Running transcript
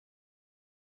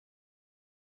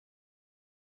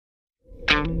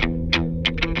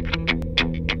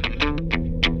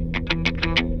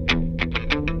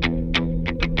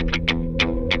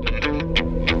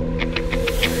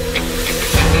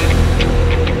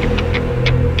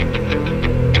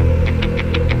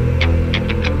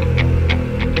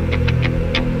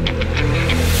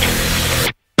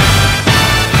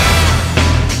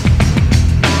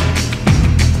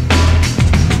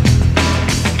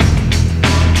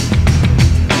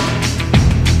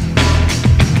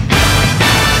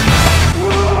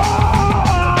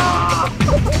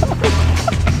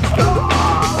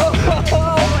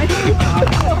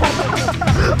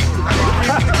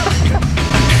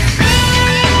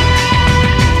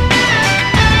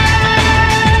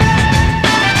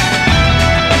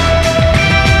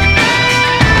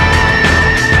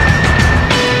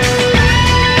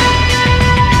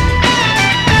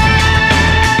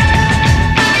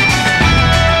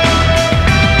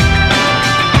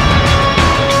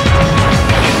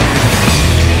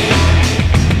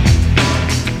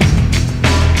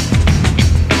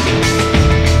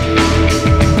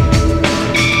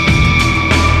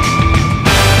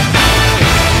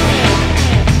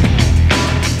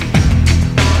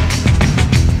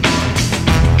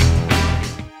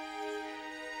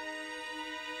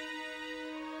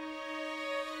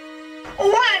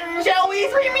When shall we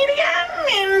three meet again?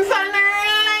 In thunder,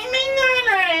 lightning, and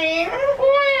rain?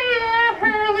 When the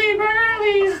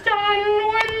hurly-burly's done,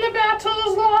 when the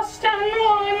battle's lost and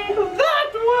won, That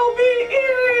will be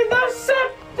ere the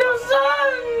set of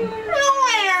sun.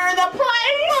 Where the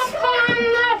place? upon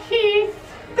the heath,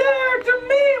 There to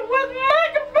meet with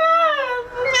Macbeth.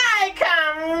 I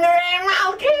come, Grey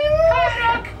Malkin.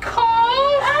 Haddock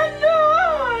calls, And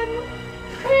on.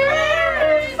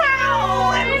 Fair is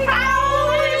foul, and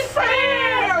foul is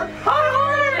fair.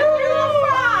 Hard through the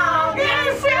fog and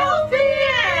filthy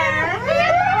air.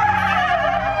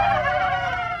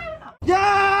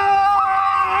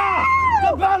 Yeah!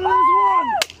 The battle is won!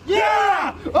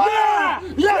 Yeah! Yeah!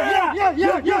 Yeah!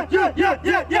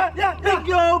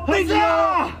 Bingo!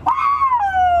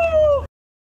 Woo!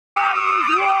 Battle is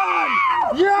won!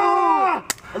 Yeah!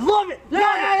 I love it!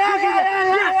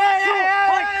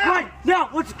 Right, now,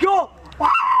 let's go!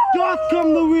 Doth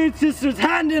come the weird sisters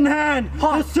hand in hand,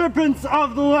 the serpents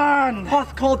of the land.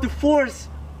 Hoth called to force.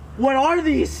 What are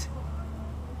these?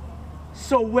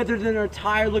 So withered and are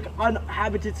tired, look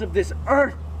uninhabitants of this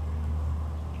earth.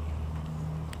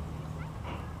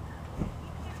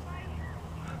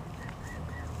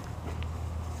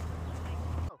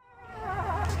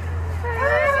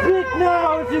 Speak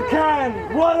now if you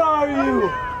can. What are you?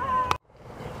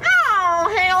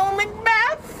 Oh, hail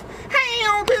Macbeth!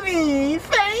 Hail to thee,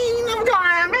 Thane of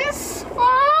Glamis!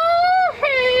 oh,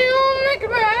 hail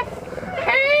Macbeth,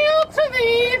 hail to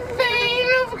thee,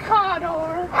 Thane of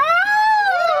Cawdor.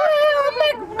 Oh, hail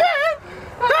Macbeth!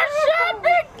 There shall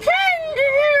be king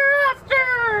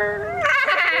hereafter!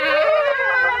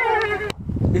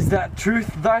 Is that truth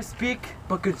thy speak?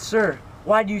 But good sir,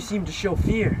 why do you seem to show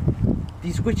fear?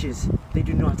 These witches, they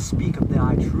do not speak of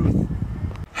thy truth.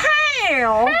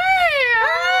 Hail!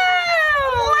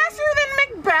 Lesser than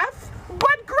Macbeth,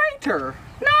 but greater.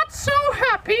 Not so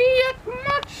happy, yet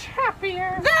much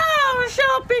happier. Thou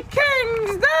shalt be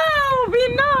kings, thou be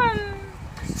none.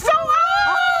 So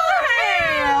all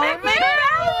hail Macbeth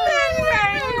and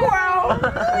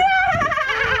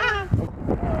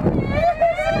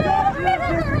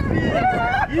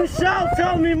Banquo! You shall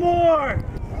tell me more.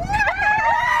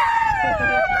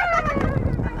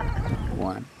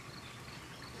 One.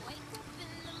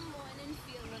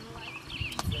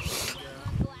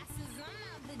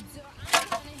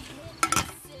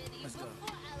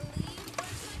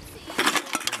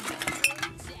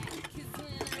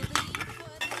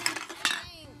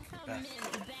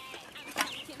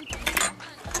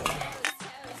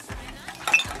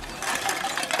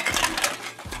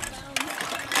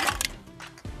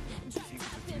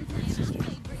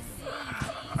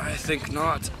 I think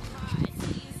not.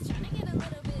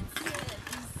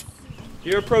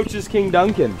 Here approaches King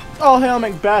Duncan. All hail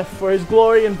Macbeth for his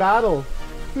glory in battle,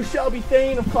 who shall be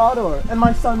Thane of Cawdor, and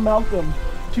my son Malcolm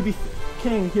to be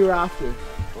king hereafter.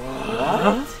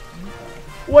 What?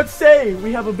 What say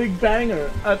we have a big banger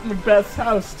at Macbeth's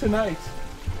house tonight?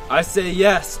 I say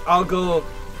yes. I'll go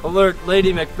alert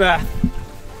Lady Macbeth.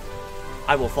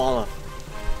 I will follow.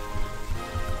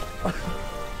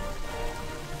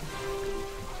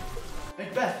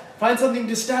 Macbeth, find something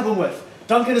to stab him with.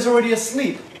 Duncan is already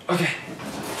asleep. Okay.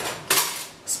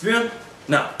 Spoon?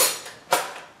 No.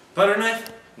 Butter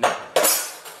knife? No.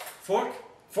 Fork?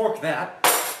 Fork that.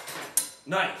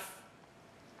 Knife?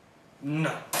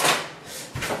 No.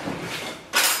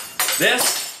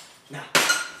 This? No.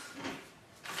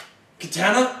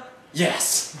 Katana?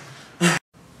 Yes.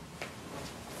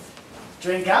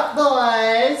 Drink up,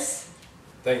 boys.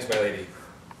 Thanks, my lady.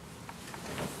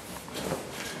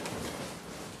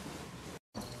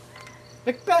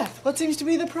 Macbeth, what seems to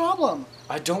be the problem?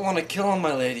 I don't want to kill him,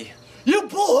 my lady. You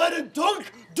bull-headed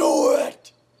dunk! Do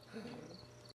it!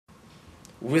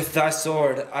 With thy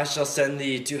sword, I shall send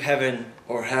thee to heaven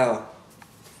or hell.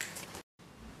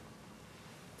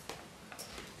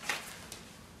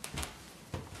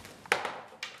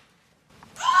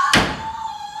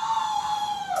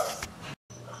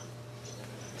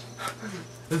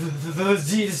 The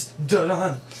deed is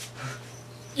done.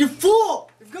 You fool!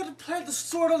 You've got to plant the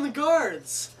sword on the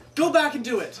guards. Go back and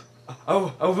do it. I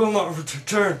will not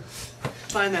return.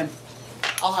 Fine then.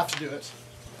 I'll have to do it.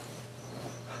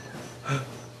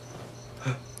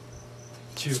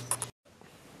 Two.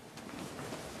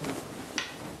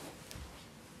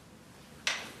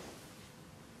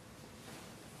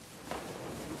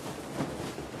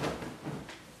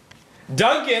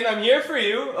 Duncan, I'm here for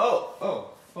you.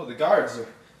 Oh, the guards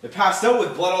they're passed out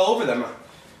with blood all over them.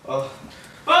 Oh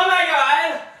my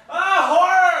God!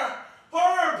 Ah,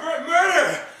 horror,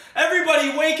 murder!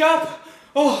 Everybody, wake up!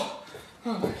 Oh.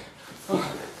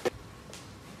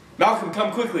 Malcolm,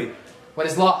 come quickly. What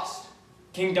is lost?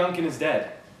 King Duncan is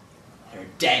dead. There are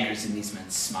daggers in these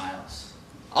men's smiles.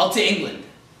 I'll to England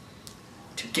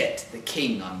to get the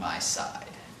king on my side.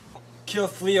 Kill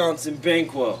Fleance and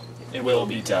Banquo. It will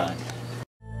be done.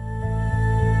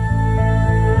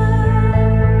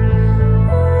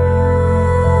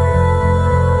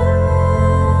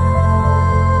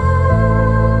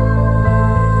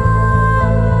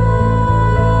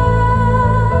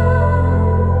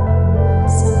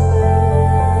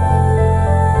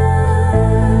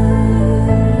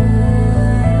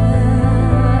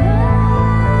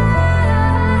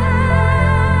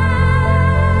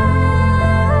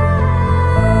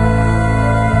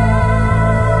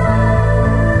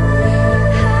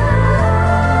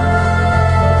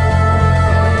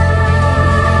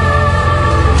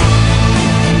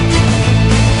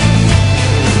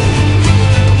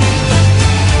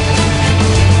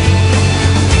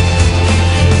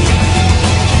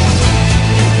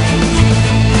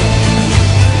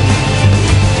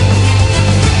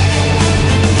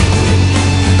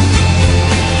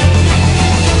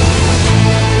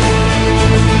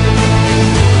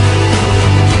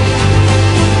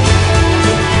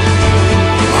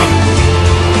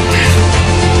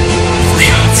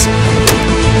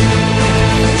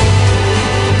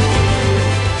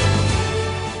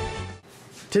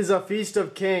 Tis a feast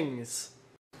of kings.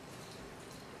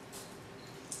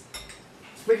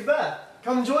 Macbeth,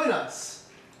 come join us.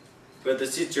 But the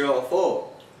seats are all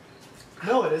full.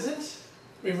 No, it isn't.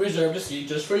 We've reserved a seat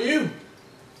just for you.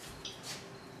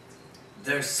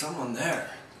 There's someone there.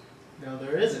 No,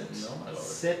 there isn't. No, my lord.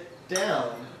 Sit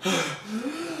down.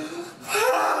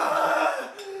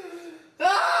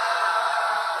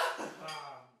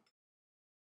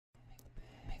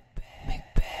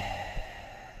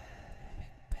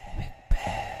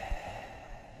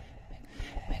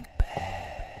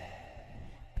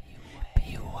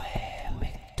 Beware,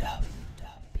 Macduff.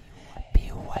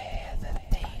 Beware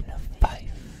the Thane of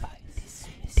Fife.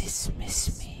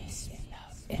 Dismiss me.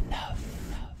 Enough.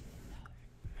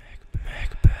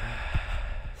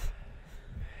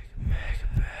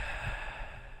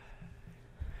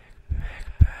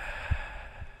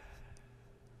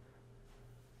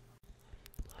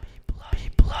 Be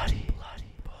bloody,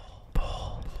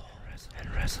 bold,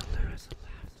 and resolute.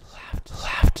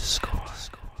 Laugh to scorn.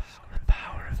 The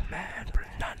power of man, but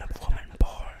none of woman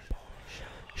born,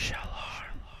 shall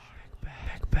harm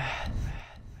Macbeth.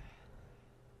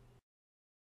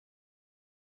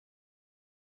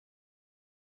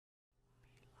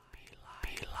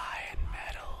 Be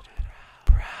lion-mettled,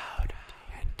 proud,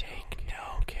 and take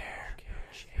no care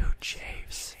who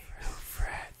chafes, who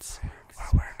frets,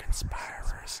 or where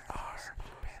conspirers are.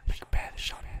 Macbeth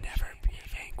shall never be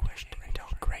vanquished until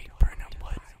great Burnham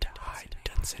Wood to hide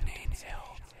Dunsinane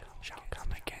Hill shall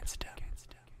come against him.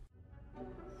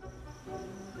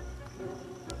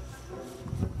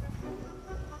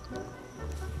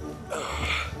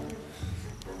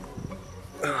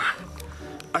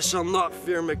 I shall not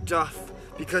fear Macduff,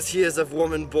 because he is of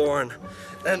woman born,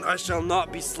 and I shall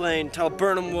not be slain till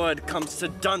Burnham Wood comes to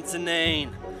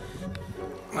Dunsinane.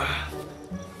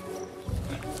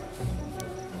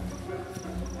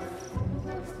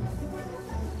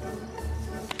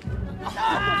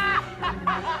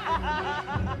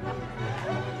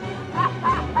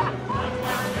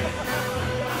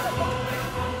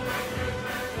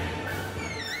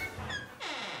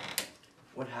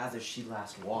 What hath as she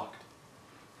last walked?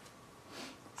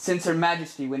 Since her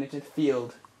majesty went into the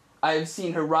field, I have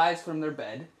seen her rise from their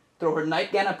bed, throw her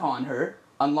nightgown upon her,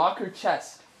 unlock her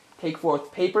chest, take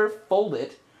forth paper, fold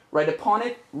it, write upon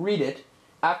it, read it,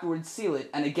 afterwards seal it,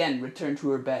 and again return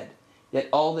to her bed, yet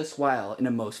all this while in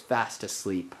a most fast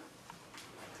asleep.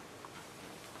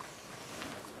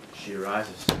 She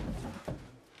arises.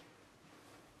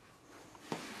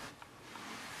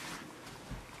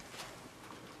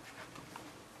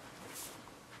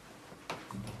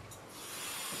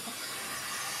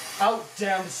 Out,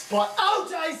 damn spot!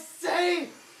 Out, I say!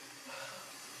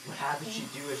 What happens she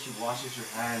do as she washes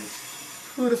her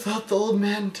hands? Who would have thought the old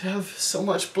man to have so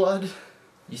much blood?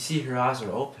 You see, her eyes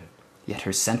are open. Yet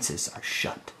her senses are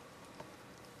shut.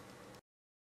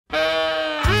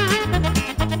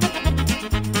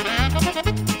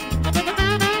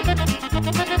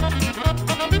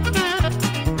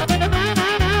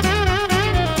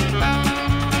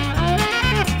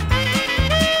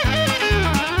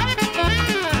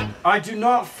 I do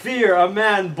not fear a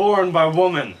man born by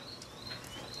woman.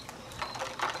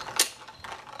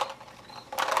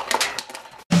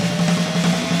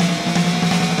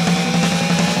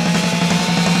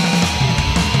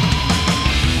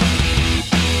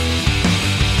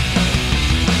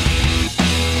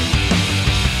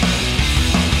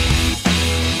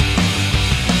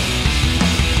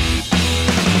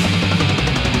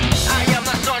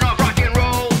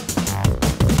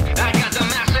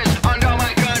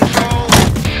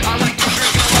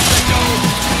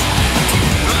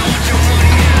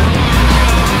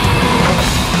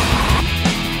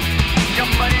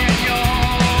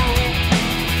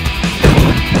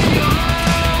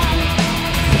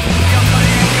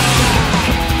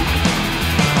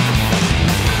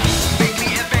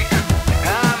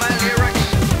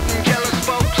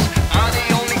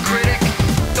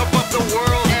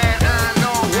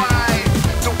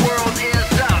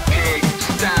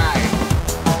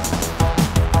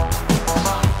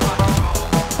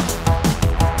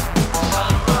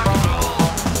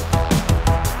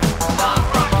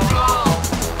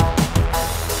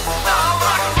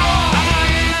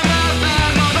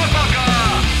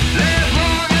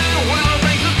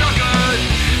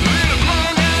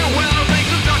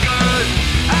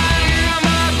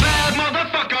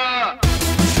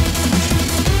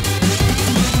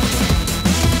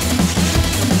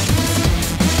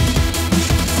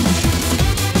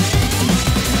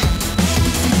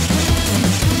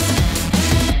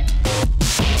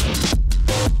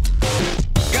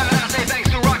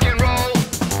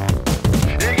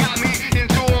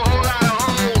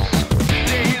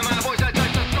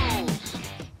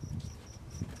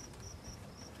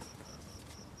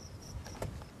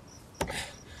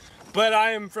 But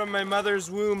I am from my mother's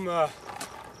womb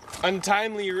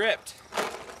untimely ripped.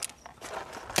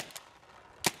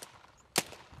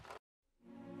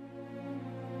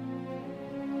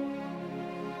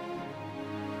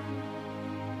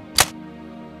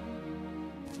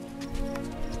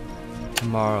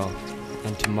 Tomorrow,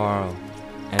 and tomorrow,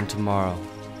 and tomorrow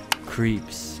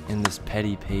creeps in this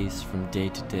petty pace from day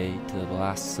to day to the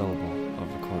last syllable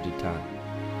of recorded time.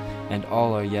 And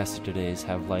all our yesterdays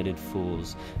have lighted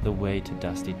fools the way to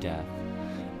dusty death.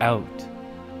 Out,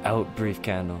 out, brief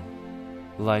candle.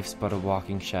 Life's but a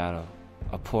walking shadow,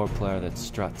 a poor player that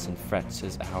struts and frets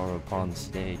his hour upon the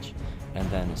stage, and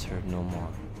then is heard no more.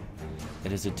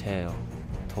 It is a tale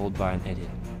told by an idiot,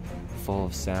 full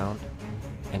of sound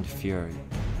and fury,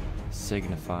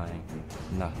 signifying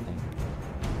nothing.